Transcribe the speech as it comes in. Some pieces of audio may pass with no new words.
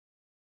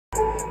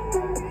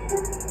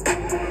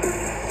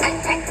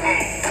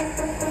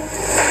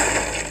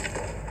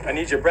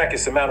need you to bracket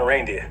some mountain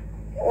reindeer.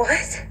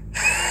 What?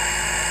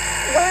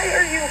 Why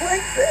are you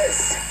like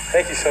this?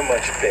 Thank you so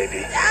much,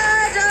 baby.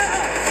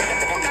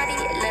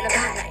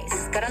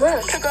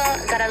 Look.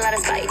 Got a lot of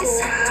spice.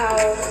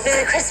 Wow.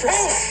 Merry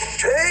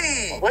Christmas.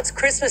 Hey! What's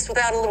Christmas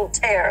without a little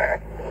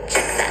terror?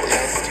 Check that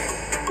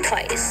list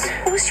twice.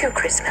 What was your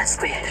Christmas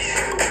wish?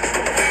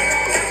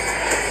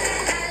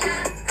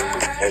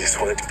 I just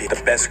want it to be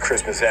the best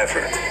Christmas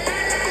ever.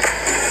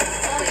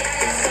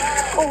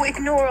 Oh,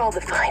 ignore all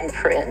the fine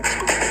print.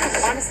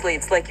 Honestly,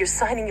 it's like you're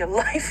signing your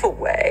life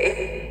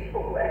away.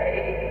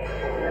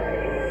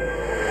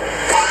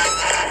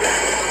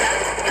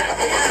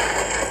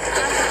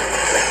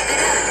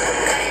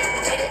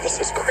 This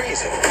is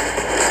crazy.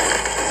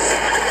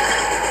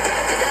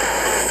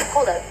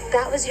 Hold up,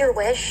 that was your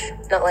wish?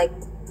 Not like,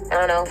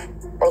 I don't know,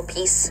 world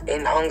peace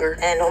End hunger.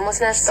 and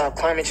homelessness? Stop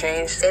climate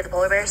change. Save the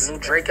polar bears? New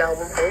Drake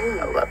album. Ooh.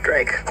 I love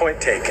Drake.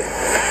 Point taken.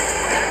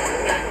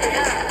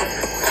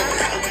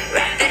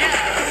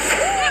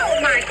 Oh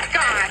my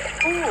God!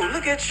 Ooh,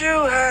 look at you,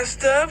 hot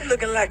stuff,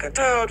 looking like a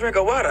tall drink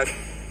of water.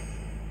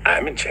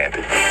 I'm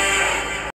enchanted.